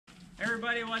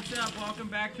Everybody, what's up? Welcome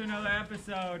back to another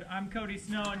episode. I'm Cody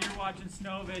Snow and you're watching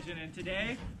Snow Vision, and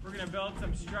today we're going to build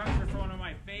some structure for one of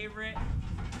my favorite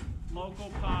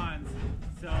local ponds.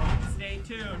 So stay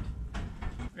tuned.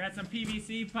 We got some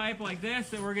PVC pipe like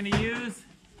this that we're going to use.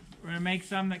 We're going to make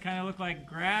some that kind of look like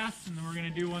grass, and then we're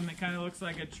going to do one that kind of looks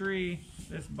like a tree.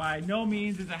 This by no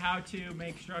means is a how-to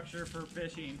make structure for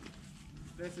fishing.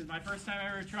 This is my first time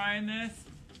ever trying this.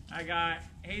 I got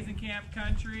Hazenkamp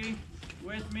Country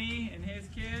with me and his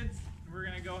kids. We're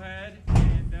gonna go ahead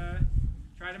and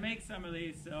try to make some of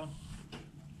these. So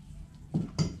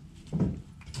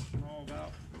all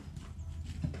about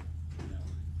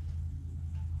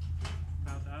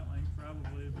that length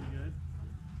probably would be good.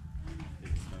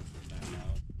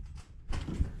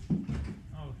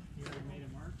 Oh, you already made a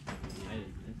mark? I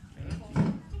did.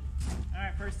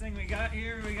 Alright, first thing we got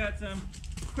here, we got some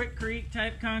Quikcrete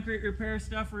type concrete repair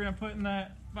stuff we're going to put in the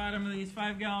bottom of these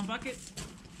 5-gallon buckets.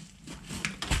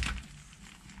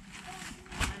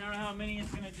 I don't know how many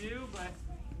it's going to do, but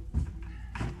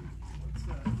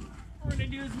we're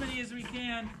going to do as many as we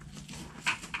can.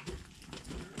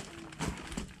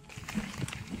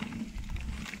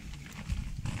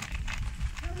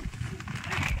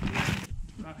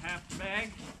 About half the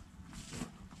bag.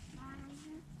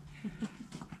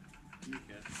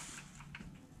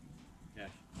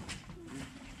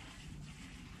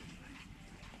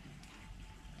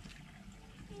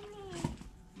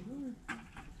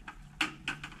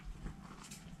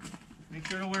 Make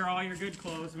sure to wear all your good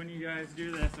clothes when you guys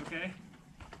do this, okay?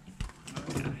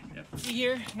 See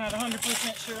here, not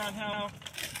 100% sure on how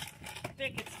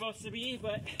thick it's supposed to be,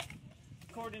 but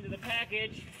according to the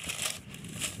package,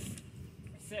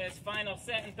 it says final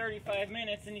set in 35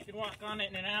 minutes and you can walk on it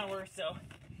in an hour, so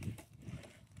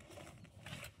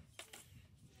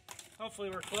hopefully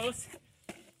we're close.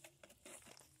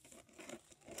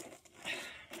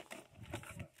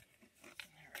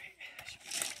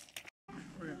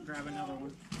 We're going to grab another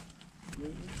one.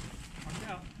 Watch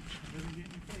out. It doesn't get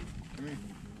in your face. Come here.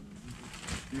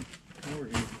 Come over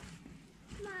here.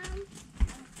 Mom.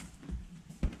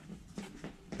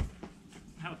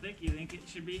 How thick do you think it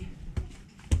should be?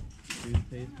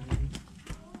 Toothpaste maybe?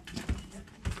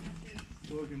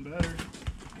 It's looking better.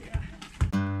 Yeah.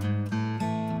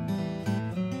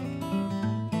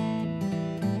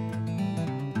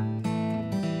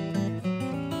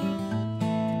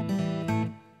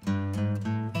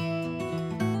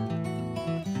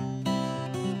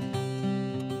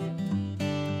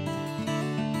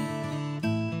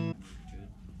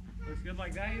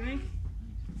 Like that, you think?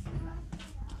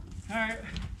 Alright,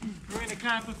 we're going to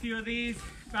cut up a few of these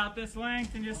about this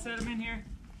length and just set them in here.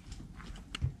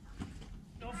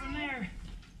 Go from there.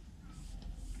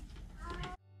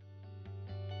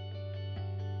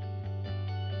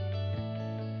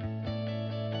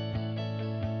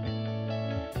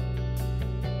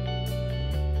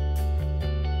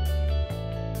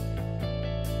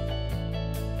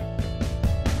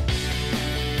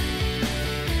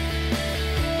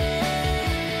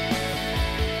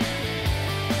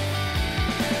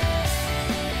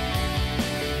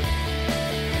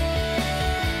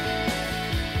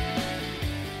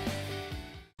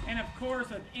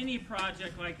 With any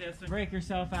project like this, break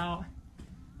yourself out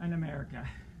in America.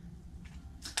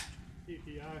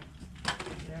 TPI.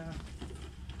 Yeah.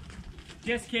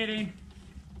 Just kidding.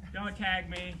 Don't tag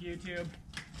me, YouTube.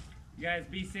 You guys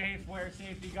be safe, wear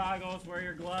safety goggles, wear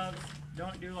your gloves.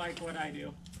 Don't do like what I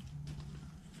do.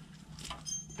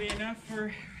 Be enough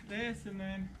for this, and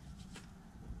then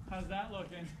how's that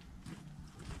looking?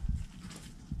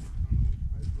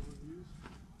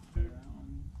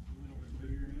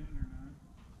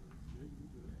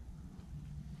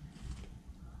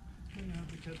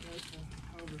 Cut that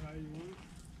however high you want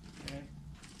it.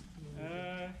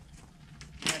 Okay.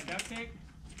 Yeah, duct tape?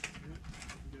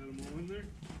 Yeah. Got them all in there?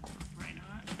 Why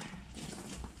not?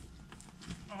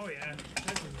 Oh yeah.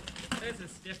 This is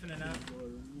stiffening up.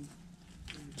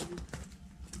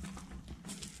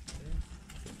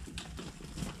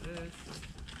 This.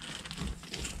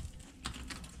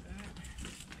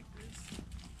 Like this.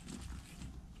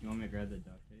 You want me to grab the duct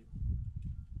tape?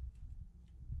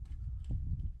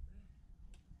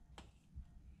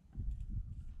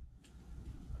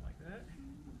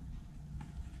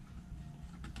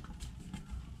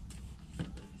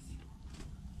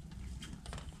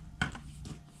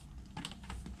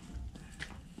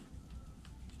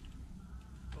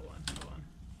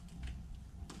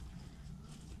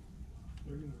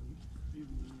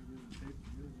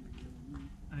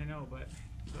 I know, but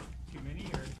too many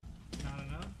or not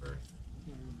enough, or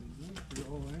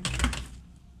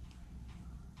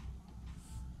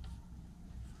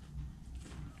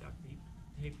duct tape.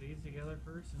 tape these together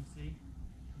first and see,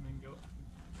 and then go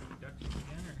duct tape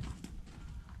again, or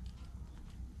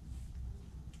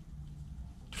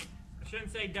I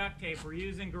shouldn't say duct tape, we're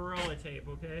using Gorilla Tape,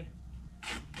 okay?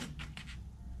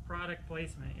 Product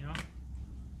placement, you know?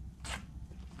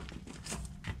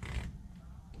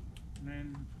 And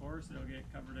then of course it'll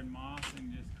get covered in moss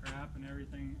and just crap and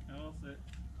everything else that's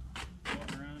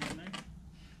floating around in there.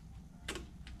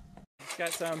 It's got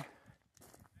some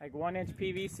like 1-inch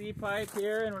PVC pipe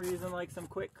here, and we're using like some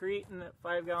Quikcrete in the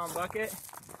 5-gallon bucket.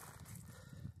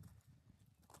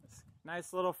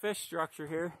 Nice little fish structure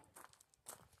here.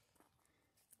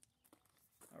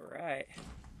 All right.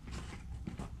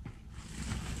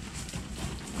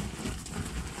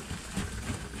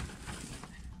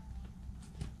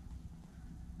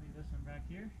 Leave this one back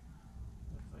here.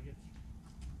 Looks like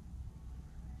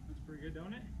that's pretty good,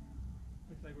 don't it?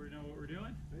 Looks like we know what we're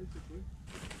doing. Basically.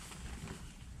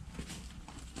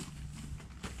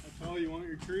 That's all you want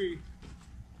your tree.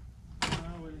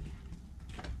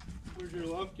 Where's your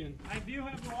lufkin? I do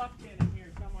have a lufkin in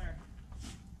here somewhere.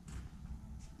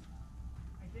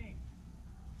 I think.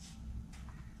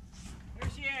 There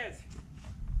she is.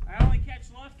 I only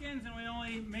catch lufkins and we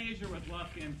only measure with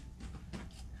lufkins.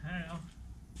 I don't know.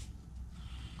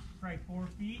 Probably 4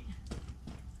 feet.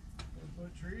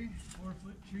 4-foot tree.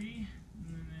 4-foot tree. And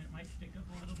then it might stick up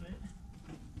a little bit.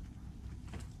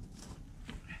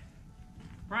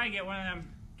 Probably get one of them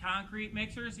concrete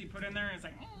mixers you put in there and it's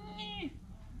like. Hey,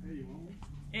 you want one?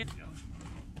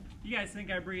 You guys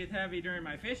think I breathe heavy during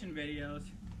my fishing videos.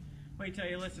 Wait till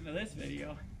you listen to this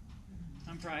video.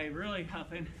 I'm probably really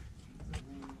huffing.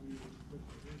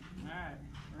 Alright,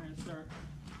 we're going to start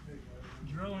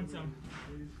drilling some.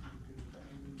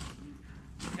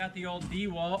 Got the old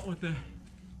D-Walt with the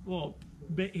little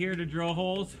bit here to drill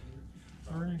holes.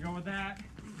 So we're going to go with that.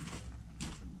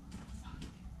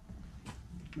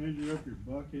 Measure up your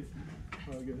bucket,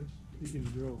 I guess. You can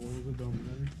drill holes, it don't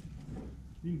matter.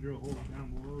 You can drill holes down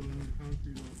below, then the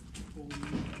concrete will hold in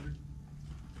there.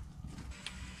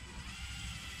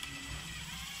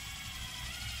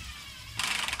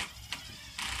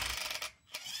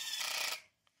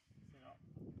 So,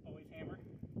 always hammer?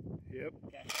 Yep.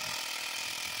 Okay.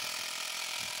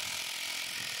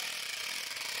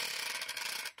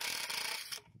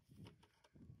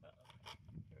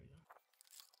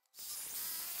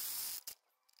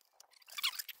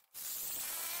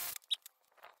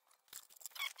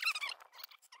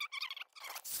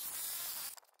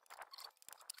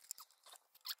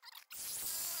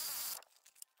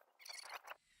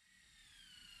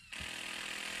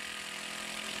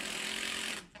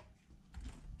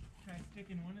 Try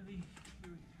sticking one of these.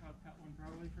 I'll cut one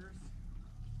probably first.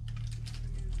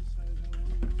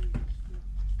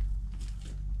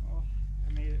 Oh, I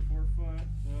made it 4 foot,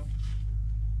 so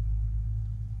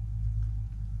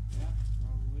yeah,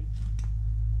 probably.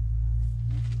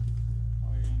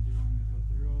 All you're gonna do is go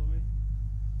through all the way.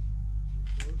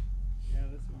 Yeah,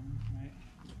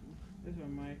 this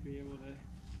one might be able to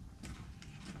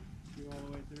do all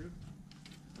the way through.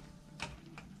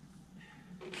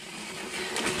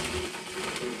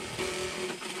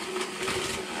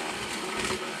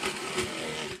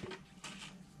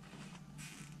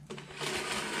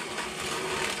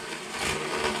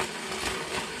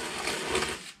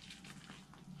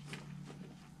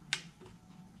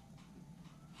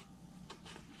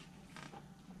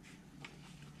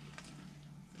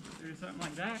 Or something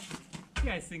like that. You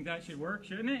guys think that should work,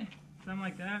 shouldn't it? Something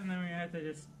like that, and then we have to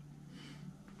just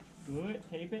glue it,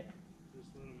 tape it. Just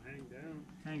let them hang down.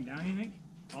 Hang down, you think?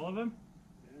 All of them?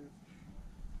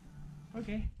 Yeah.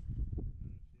 Okay. And then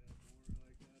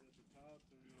if you have more like that at the top,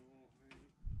 then it will hang.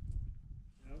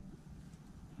 Yep.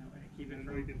 That way, keep it And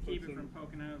from we can put some-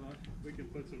 poking out of the. We can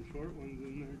put some short ones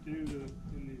in there too,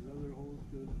 in these other holes.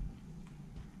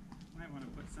 Might want to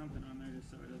put something on there just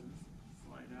so it doesn't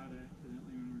slide out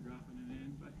accidentally when we're dropping it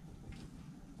in, but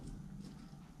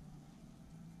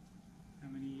how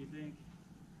many do you think?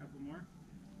 A couple more?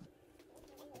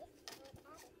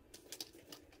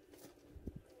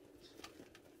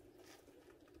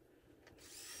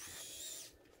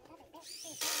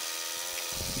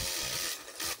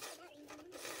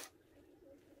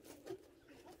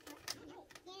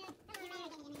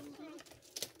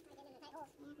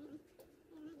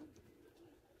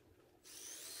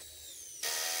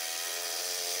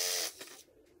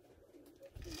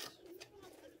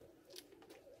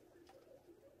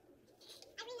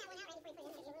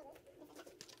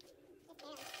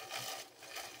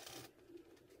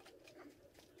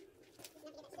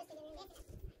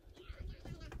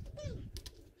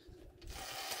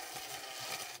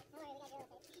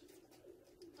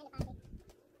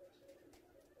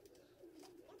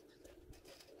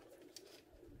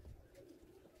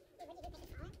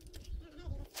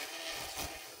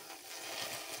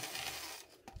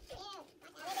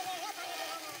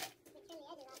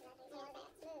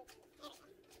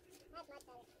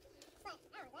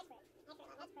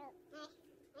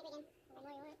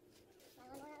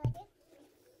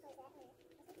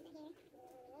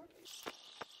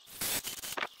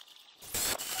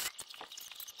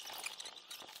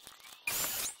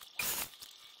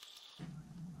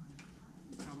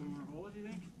 Couple more holes, you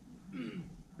think? What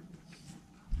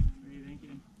are you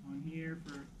thinking? One here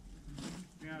for.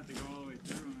 We don't have to go all the way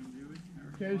through them, do we?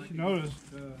 In case you noticed,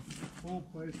 hole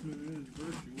placement is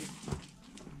virtual,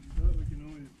 but we can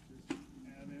always just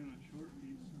add in a short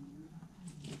piece somewhere.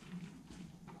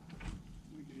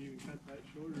 We can even cut that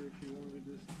shorter if you want to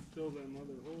just fill them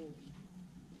other holes.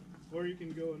 Or you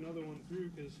can go another one through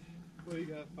because, well, you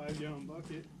got a 5-gallon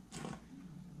bucket.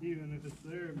 Even if it's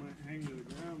there, it might hang to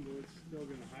the ground, but it's still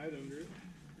going to hide under it.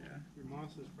 Yeah. Your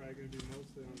moss is probably going to be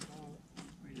mostly on top.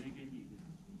 What are you thinking?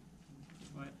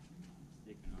 What?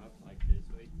 Sticking up like this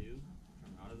way too,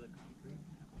 from out of the concrete.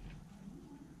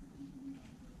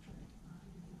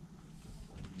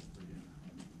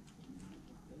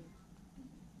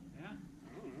 Yeah,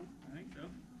 I don't know. I think so.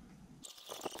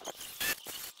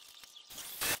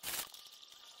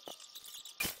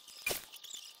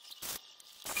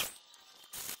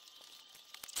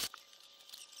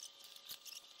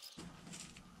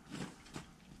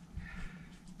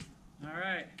 All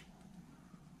right.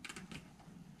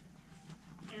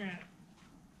 You're gonna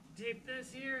tape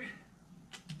this here.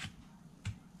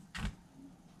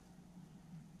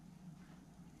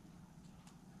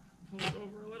 Pull it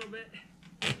over a little bit.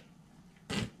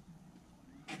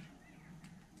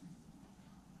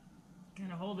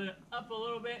 Gonna hold it up a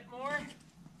little bit more.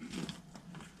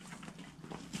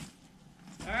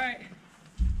 All right.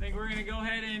 I think we're gonna go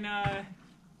ahead and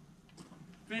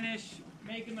finish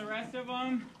making the rest of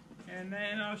them, and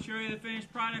then I'll show you the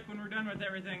finished product when we're done with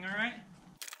everything. All right.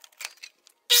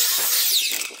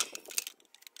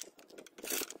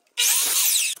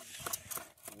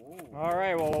 All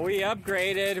right, well, we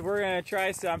upgraded. We're gonna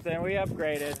try something. We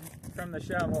upgraded from the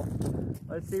shovel.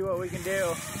 Let's see what we can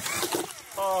do.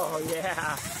 Oh,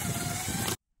 yeah.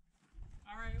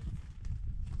 All right,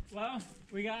 well,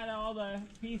 we got all the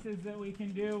pieces that we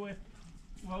can do with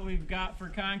what we've got for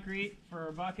concrete for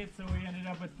our bucket, so we ended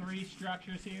up with 3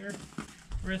 structures here.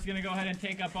 We're just gonna go ahead and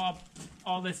take up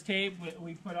all this tape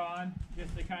we put on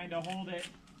just to kind of hold it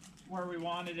where we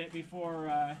wanted it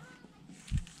before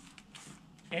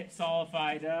it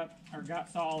solidified up, or got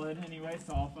solid anyway,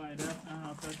 solidified up. I don't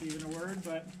know if that's even a word,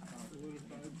 but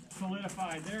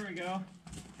solidified. There we go.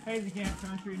 Hazy Camp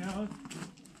Country knows.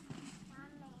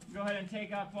 Go ahead and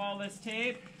take up all this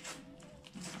tape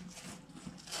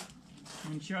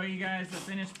and show you guys the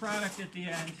finished product at the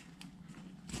end.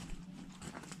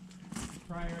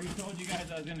 Probably already told you guys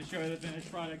I was going to show you the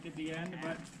finished product at the end,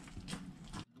 but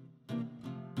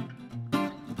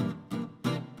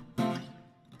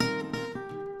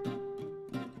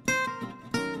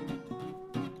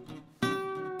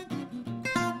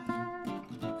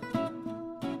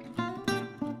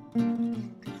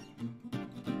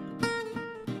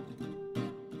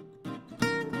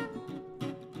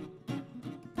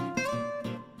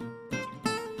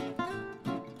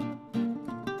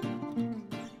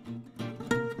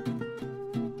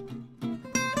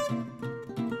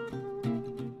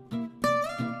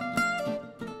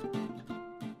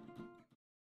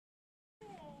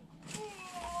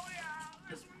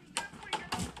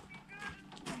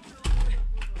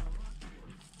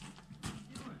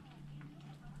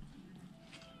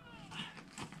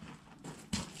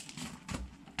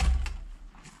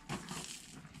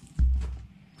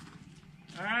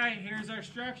Alright, here's our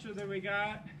structure that we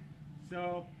got.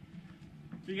 So,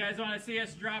 if you guys want to see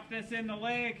us drop this in the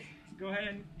lake, go ahead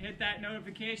and hit that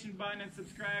notification button and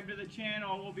subscribe to the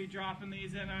channel. We'll be dropping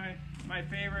these in my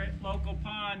favorite local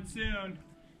pond soon.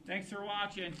 Thanks for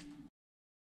watching.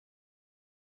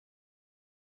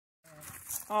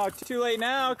 Oh, too late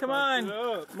now. Come on.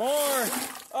 More.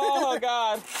 Oh,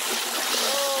 God.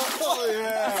 Oh,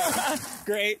 yeah.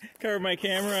 Great. Cover my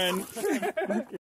camera and...